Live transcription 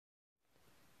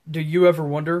Do you ever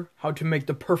wonder how to make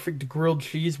the perfect grilled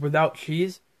cheese without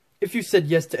cheese? If you said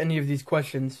yes to any of these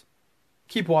questions,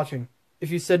 keep watching.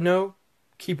 If you said no,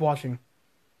 keep watching.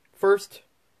 First,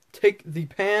 take the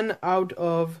pan out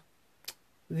of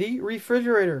the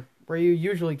refrigerator where you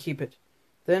usually keep it.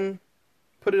 Then,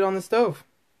 put it on the stove.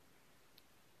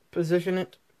 Position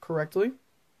it correctly.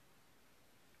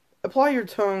 Apply your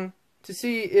tongue to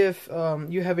see if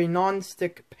you have a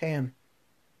non-stick pan.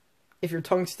 If your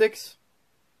tongue sticks,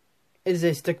 it is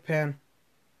a stick pan.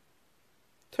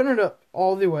 Turn it up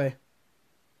all the way.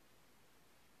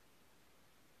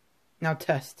 Now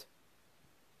test.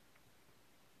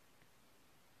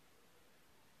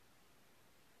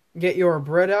 Get your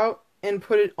bread out and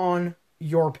put it on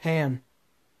your pan.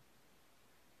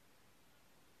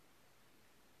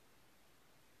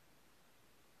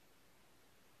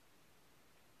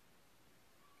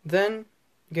 Then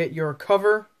get your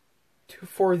cover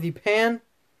for the pan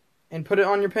and put it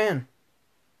on your pan.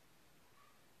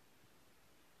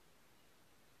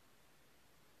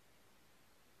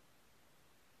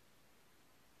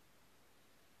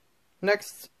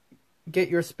 Next, get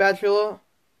your spatula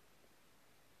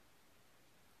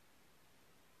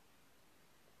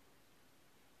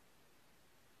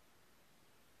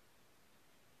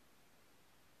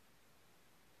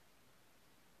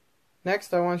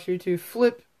Next, I want you to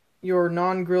flip your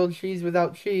non-grilled cheese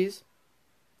without cheese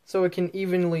so it can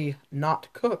evenly not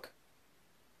cook.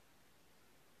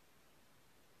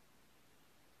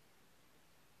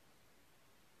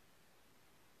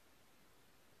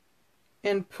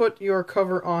 And put your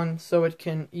cover on so it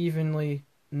can evenly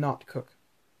not cook.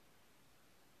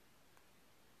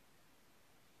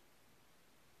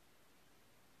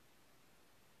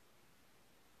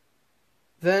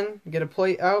 Then get a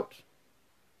plate out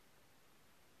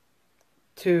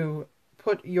to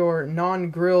put your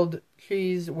non-grilled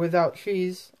cheese without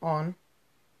cheese on.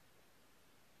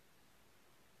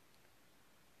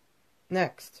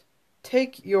 Next,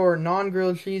 take your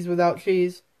non-grilled cheese without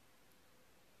cheese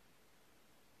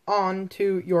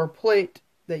onto your plate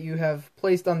that you have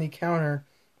placed on the counter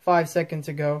 5 seconds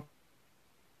ago.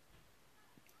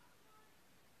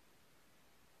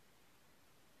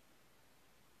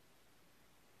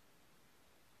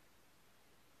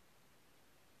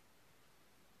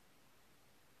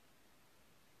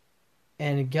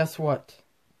 And guess what?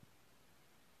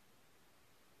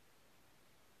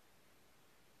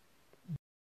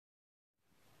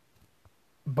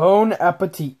 Bon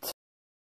appetit.